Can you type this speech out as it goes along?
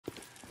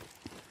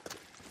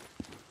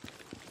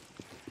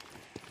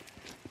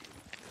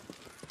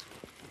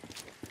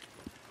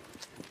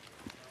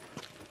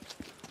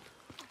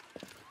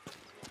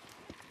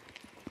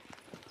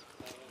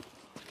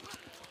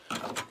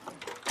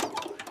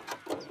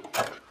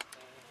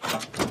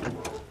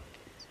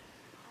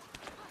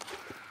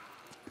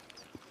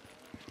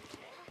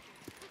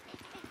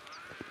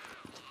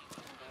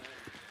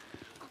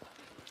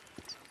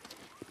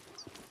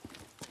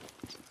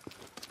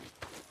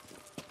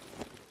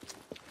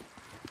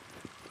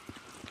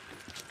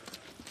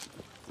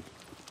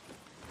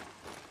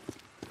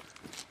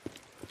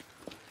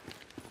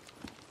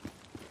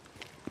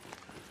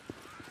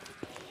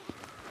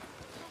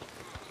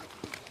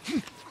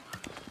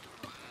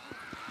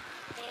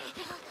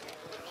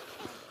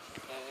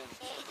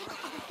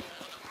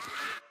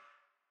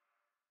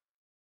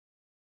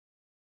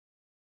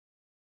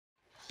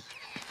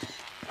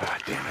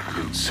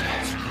notes.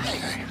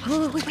 Okay.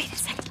 Wait a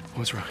second.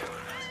 What's wrong?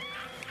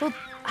 Well,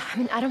 I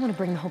mean, I don't want to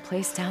bring the whole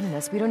place down in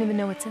this. We don't even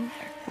know what's in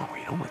there. Oh,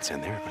 we know what's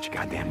in there. A bunch of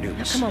goddamn news.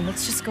 Now, come on,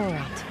 let's just go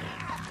around.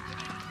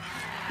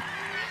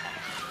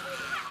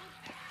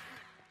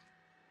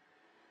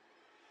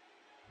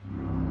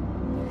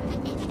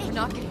 We're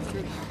not getting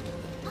through here.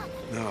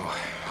 No.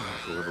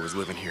 Whoever was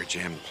living here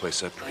jammed the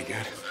place up pretty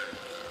good.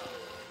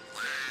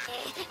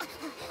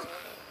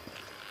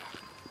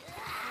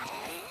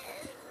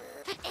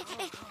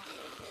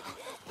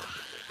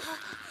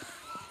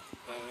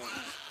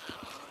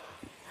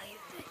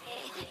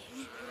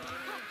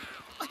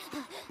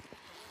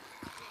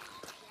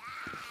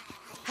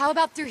 How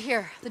about through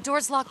here? The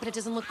door's locked, but it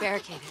doesn't look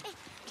barricaded.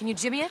 Can you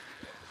jimmy it?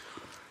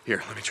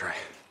 Here, let me try.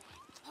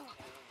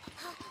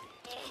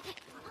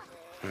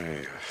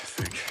 I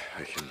think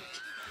I can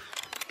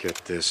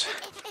get this.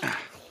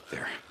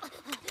 There.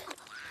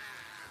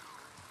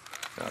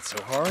 Not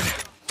so hard.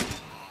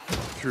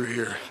 Through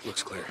here,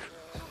 looks clear.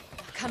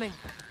 Coming.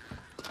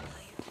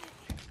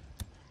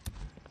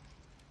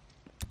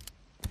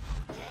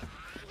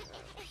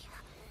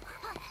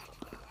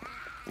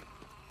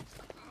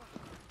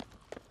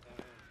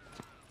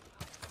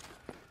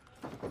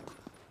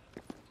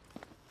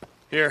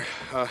 Here,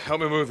 help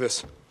me move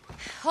this.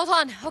 Hold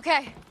on,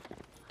 okay.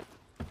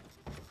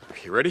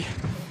 You ready?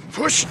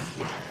 Push!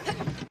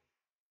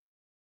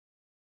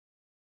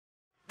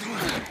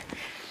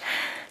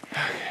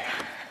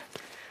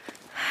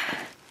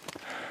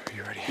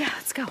 You ready? Yeah,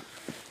 let's go.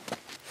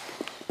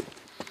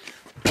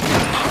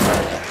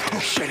 Oh,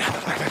 shit.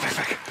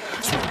 Back.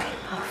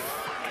 Oh,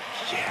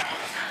 Yeah.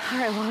 all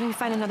right, well, why don't we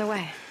find another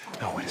way?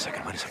 No, wait a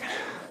second.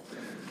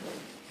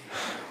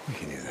 We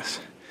can do this.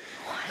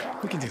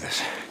 What? We can do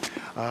this.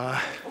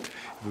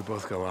 If we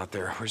both go out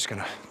there, we're just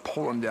gonna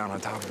pull them down on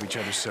top of each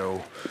other,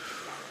 so...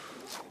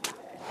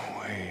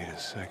 Wait a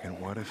second,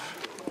 what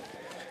if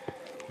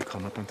you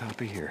come up on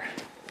top of here?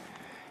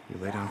 You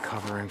lay down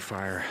covering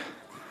fire.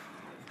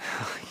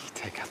 You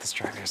take out the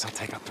stragglers, I'll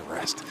take out the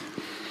rest.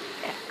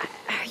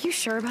 Are you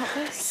sure about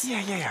this?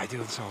 Yeah, I do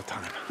this all the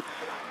time.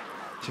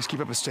 Just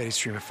keep up a steady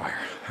stream of fire,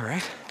 all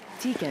right?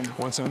 Deacon.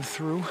 Once I'm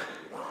through,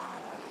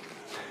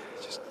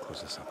 just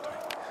close this up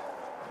tight.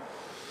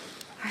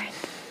 All right.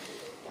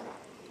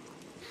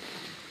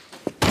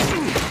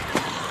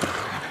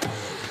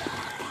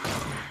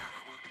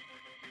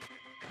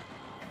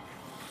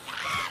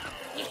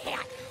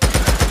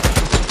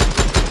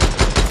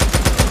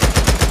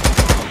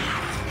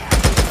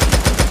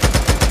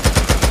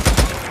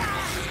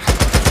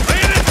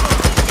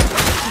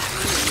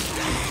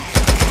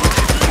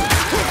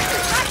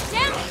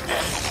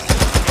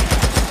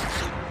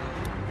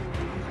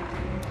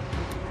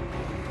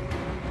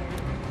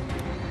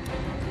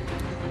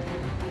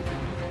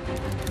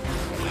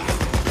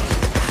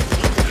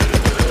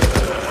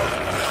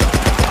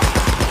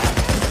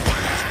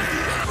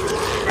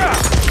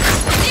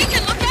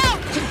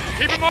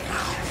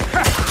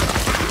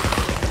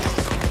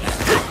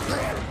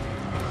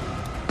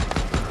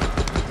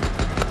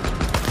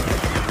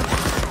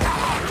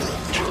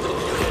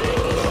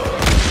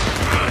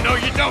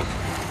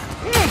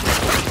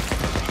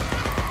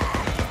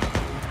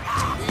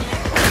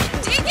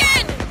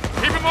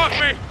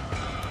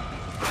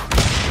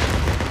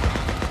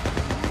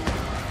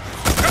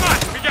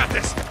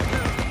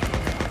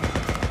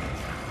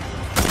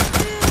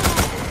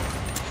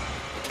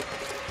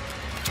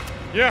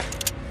 Yeah,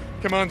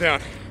 come on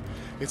down.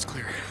 It's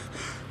clear.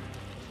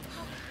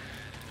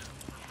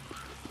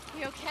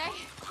 You okay?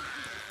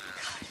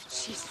 God,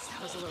 Jesus,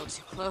 that was a little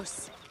too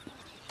close.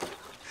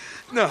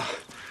 No,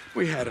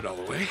 we had it all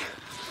the way.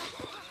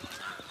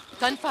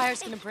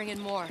 Gunfire's gonna bring in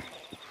more.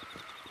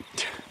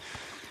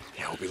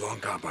 Yeah, we'll be long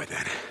gone by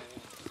then.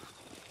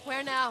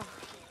 Where now?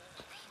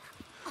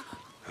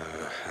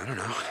 I don't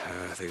know.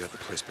 They got the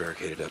place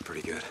barricaded up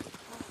pretty good.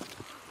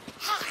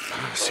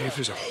 See if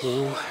there's a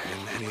hole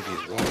in any of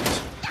these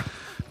walls.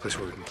 A place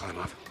where we can climb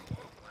up.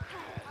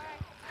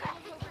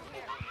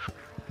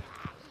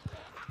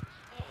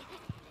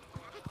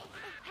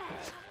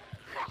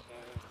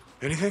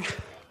 Anything?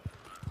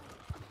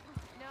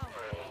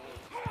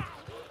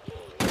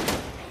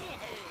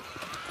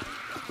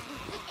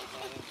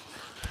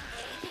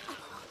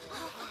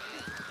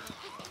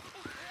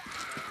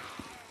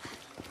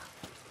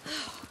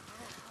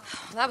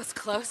 That was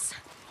close.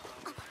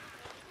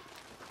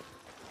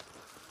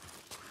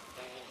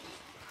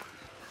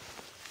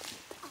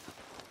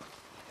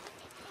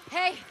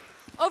 Hey,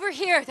 over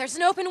here. There's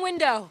an open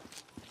window.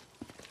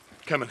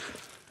 Coming.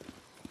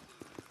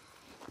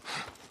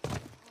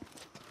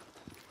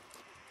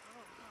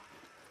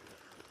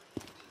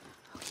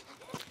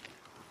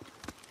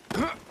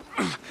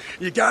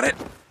 You got it?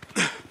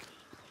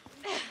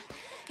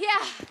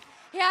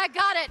 Yeah, I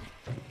got it.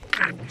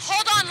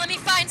 Hold on, let me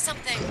find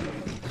something.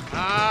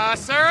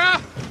 Sarah?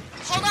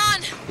 Hold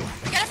on.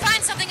 I gotta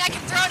find something I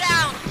can throw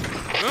down.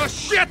 Oh,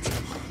 shit!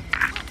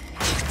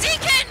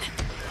 Deacon!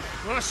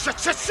 Oh, shit!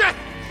 God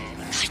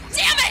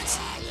damn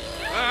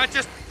it!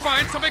 Just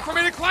find something for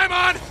me to climb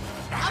on!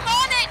 I'm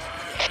on it!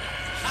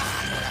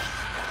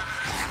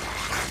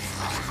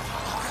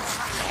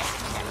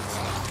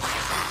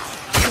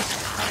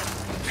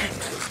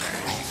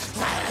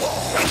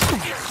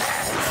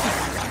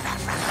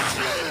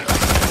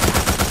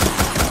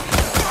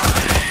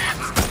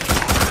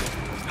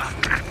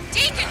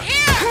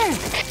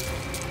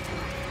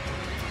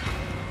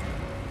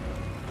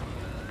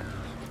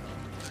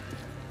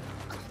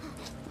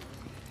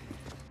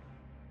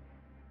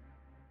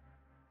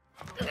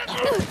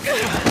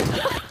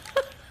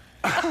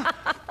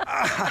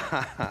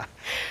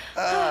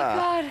 Oh,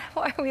 God.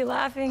 Why are we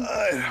laughing?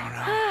 I don't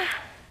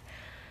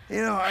know.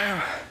 You know,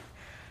 I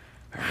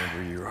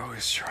remember you were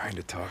always trying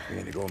to talk me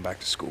into going back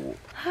to school.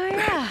 Oh,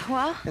 yeah.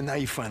 Well, And now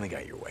you finally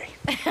got your way.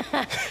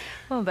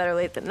 well, better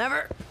late than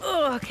never.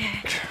 Oh, okay.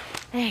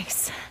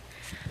 Thanks.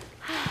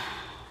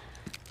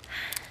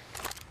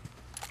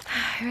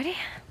 You ready?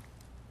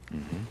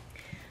 Mm-hmm.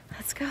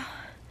 Let's go. All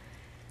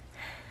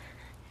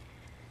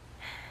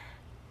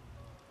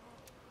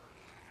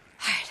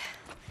right.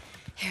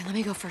 Here, let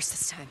me go first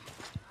this time.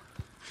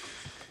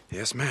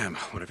 Yes, ma'am.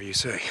 Whatever you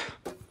say.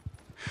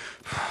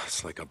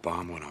 It's like a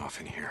bomb went off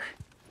in here.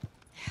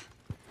 Yeah,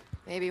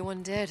 maybe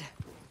one did.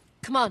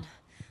 Come on.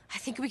 I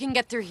think we can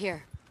get through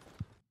here.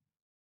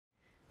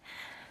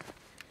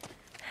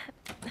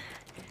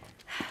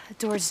 The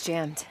door's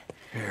jammed.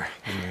 Here,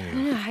 let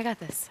me... No, I got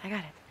this. I got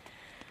it.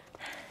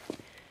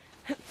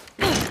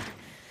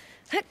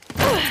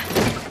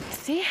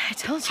 See? I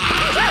told you.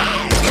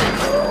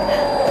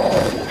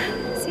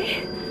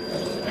 See?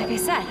 Like I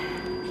said,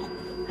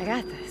 I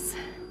got this.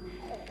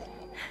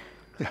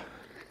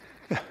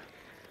 Yeah.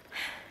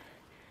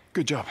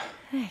 Good job.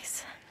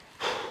 Thanks.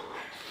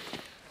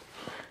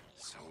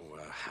 So,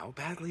 how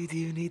badly do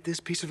you need this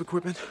piece of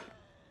equipment?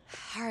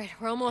 All right,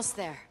 we're almost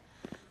there.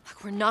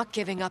 Look, we're not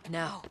giving up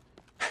now.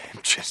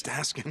 I'm just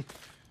asking.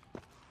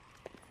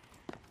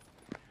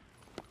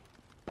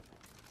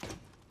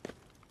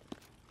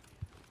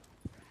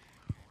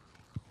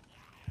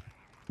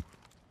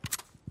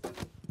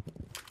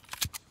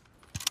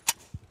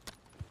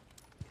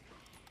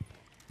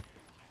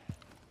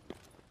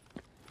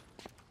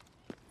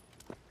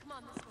 Come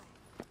on, this way.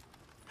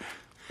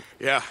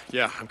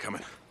 Yeah, I'm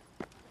coming.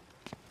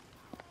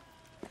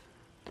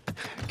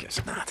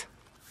 Guess not.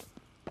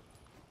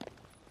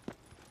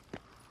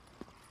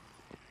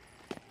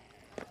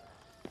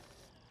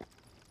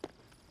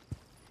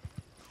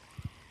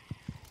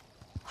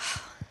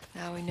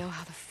 Now we know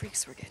how the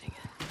freaks were getting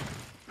in.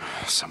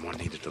 Someone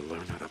needed to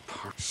learn how to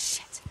park.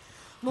 Shit.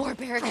 More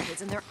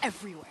barricades, and they're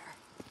everywhere.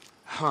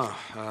 Huh,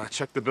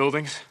 check the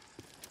buildings.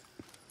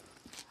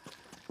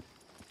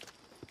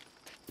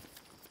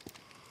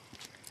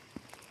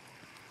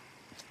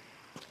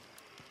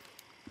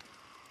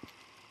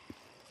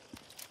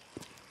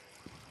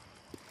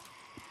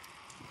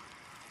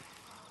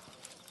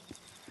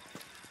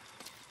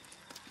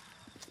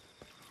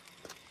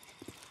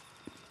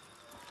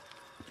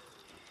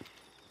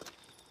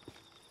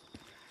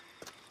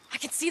 I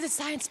can see the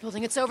science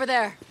building. It's over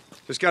there.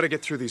 Just gotta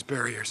get through these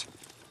barriers.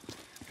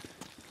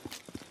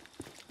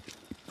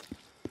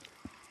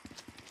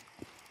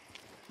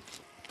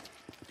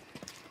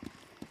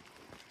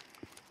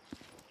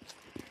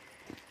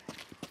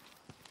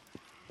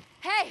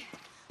 Hey!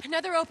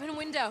 Another open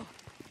window.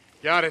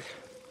 Got it.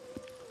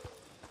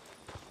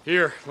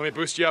 Here, let me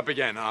boost you up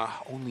again.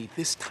 Only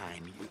this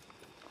time you...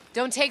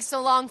 Don't take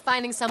so long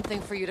finding something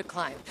for you to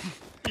climb.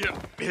 Yeah,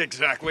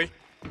 exactly.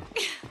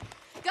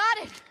 Got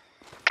it!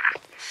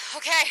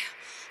 Okay,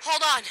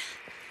 hold on.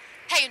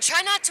 Hey, and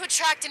try not to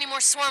attract any more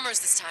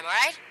swarmers this time, all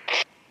right?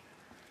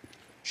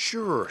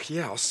 Sure,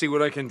 yeah, I'll see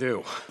what I can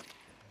do.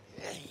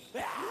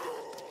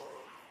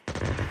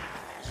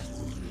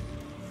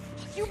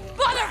 You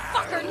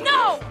motherfucker,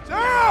 no!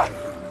 Ah!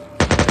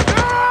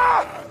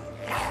 Ah!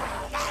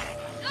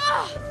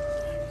 Ugh!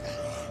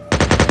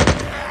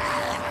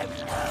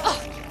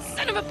 Oh,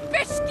 son of a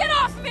bitch, get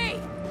off me!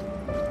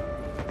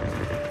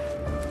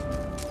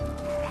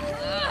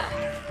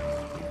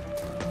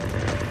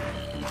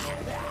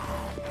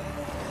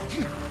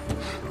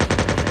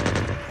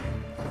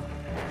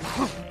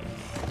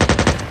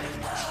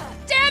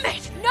 Damn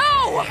it,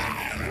 no!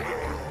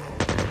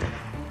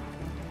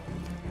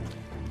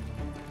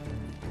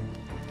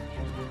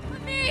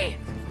 Me!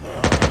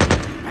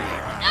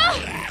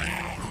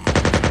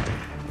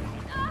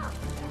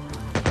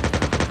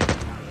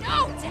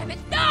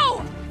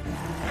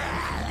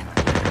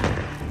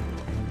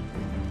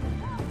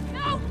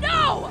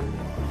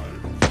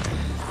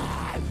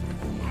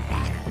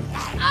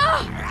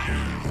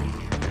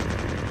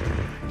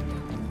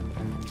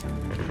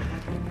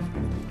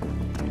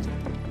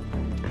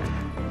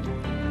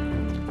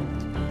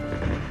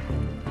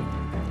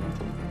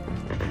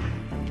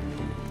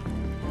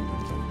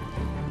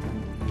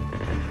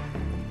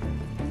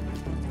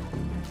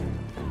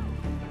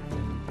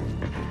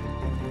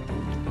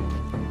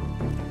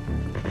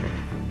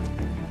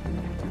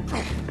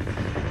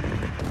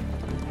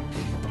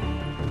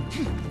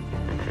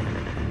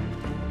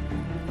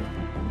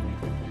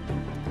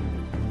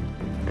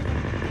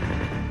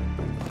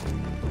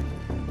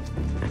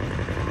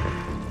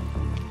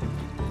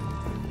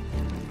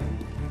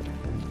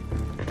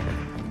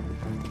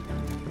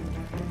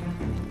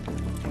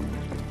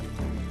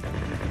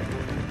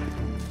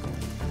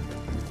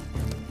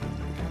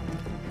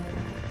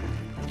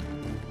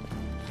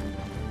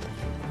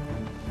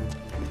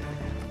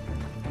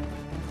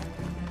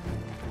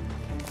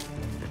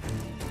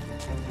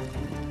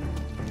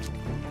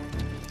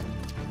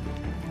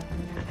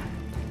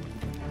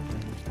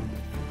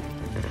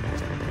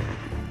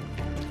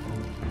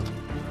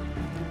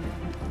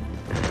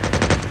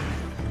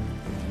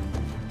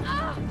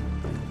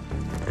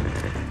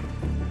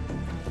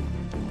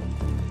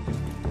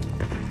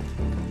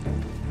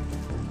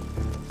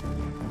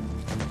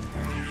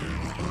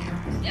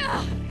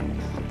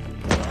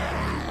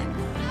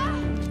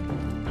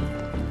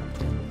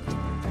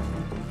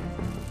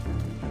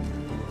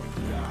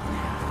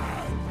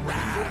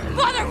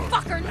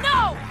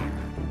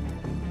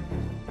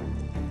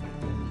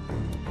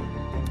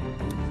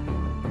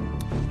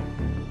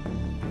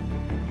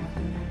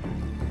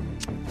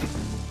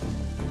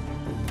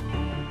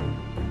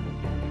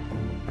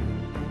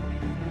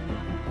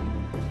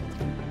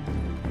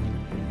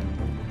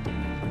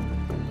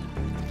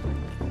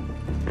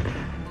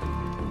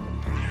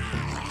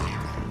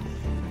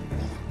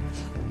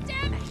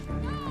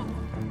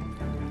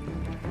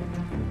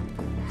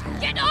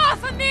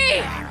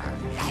 knee!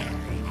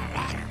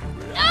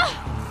 Ah!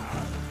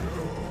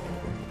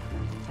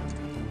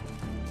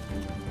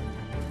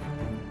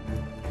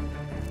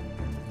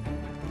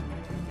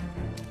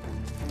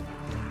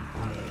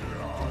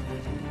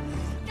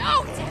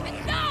 No, damn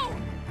it, no!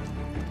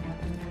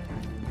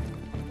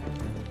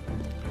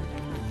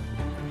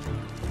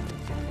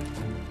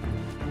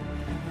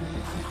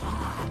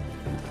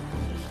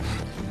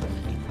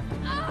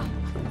 Ah!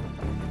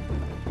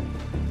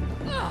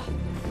 Ah!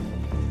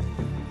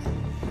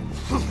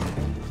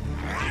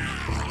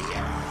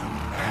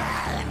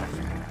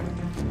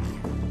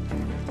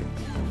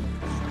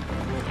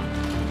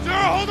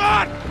 Sarah, hold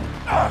on!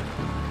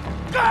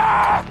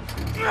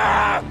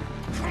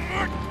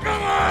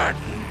 Come on!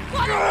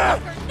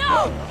 Motherfucker, no!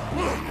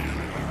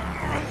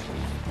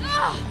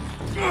 Ah!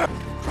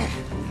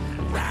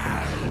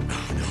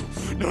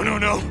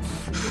 No.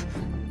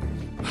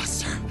 Oh,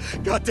 Sarah.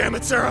 God damn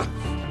it, Sarah!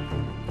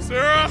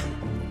 Sarah!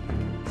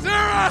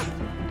 Sarah!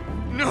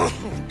 No!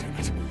 Damn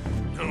it.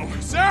 No.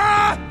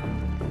 Sarah!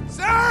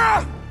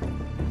 Sarah!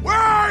 Where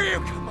are you?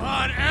 Come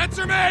on,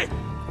 answer me!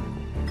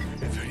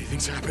 If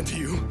anything's happened to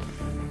you,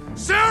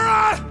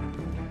 Sarah!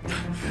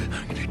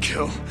 I'm gonna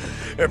kill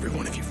every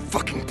one of you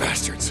fucking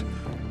bastards.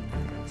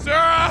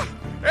 Sarah!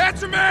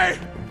 Answer me!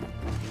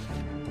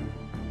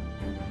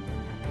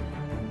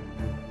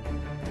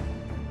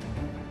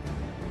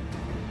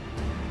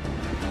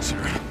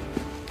 Sarah.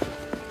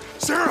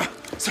 Sarah!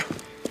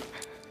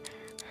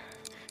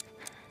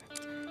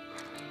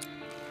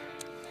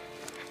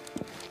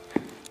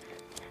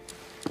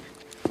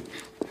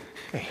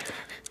 Hey.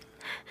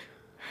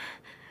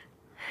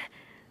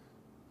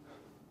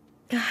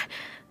 God,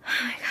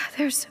 oh my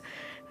God,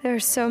 there are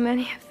so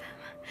many of them.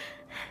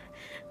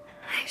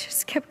 They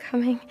just kept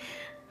coming.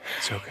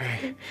 It's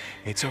okay.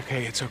 It's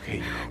okay. It's okay.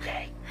 You're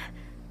okay.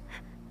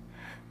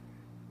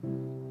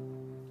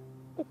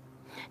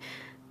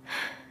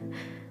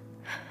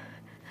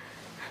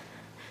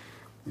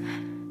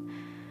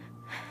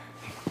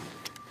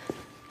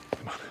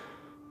 Come on.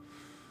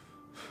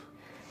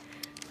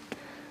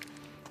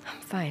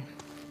 I'm fine.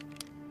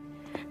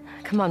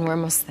 Come on, we're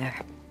almost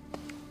there.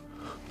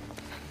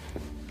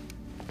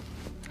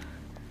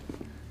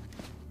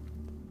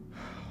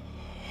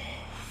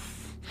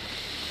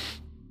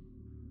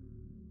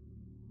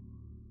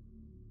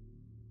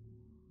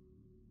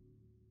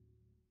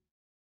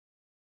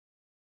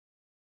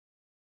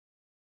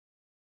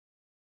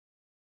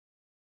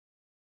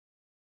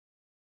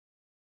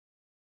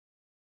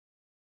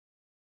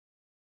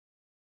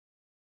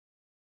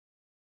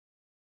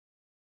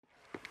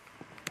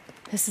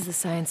 This is the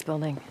science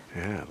building.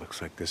 Yeah, it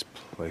looks like this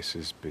place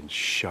has been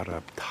shut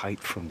up tight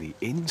from the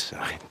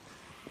inside.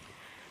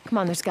 Come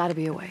on, there's gotta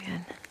be a way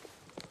in.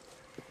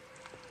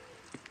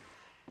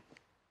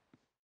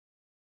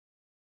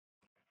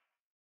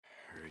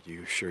 Are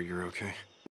you sure you're okay?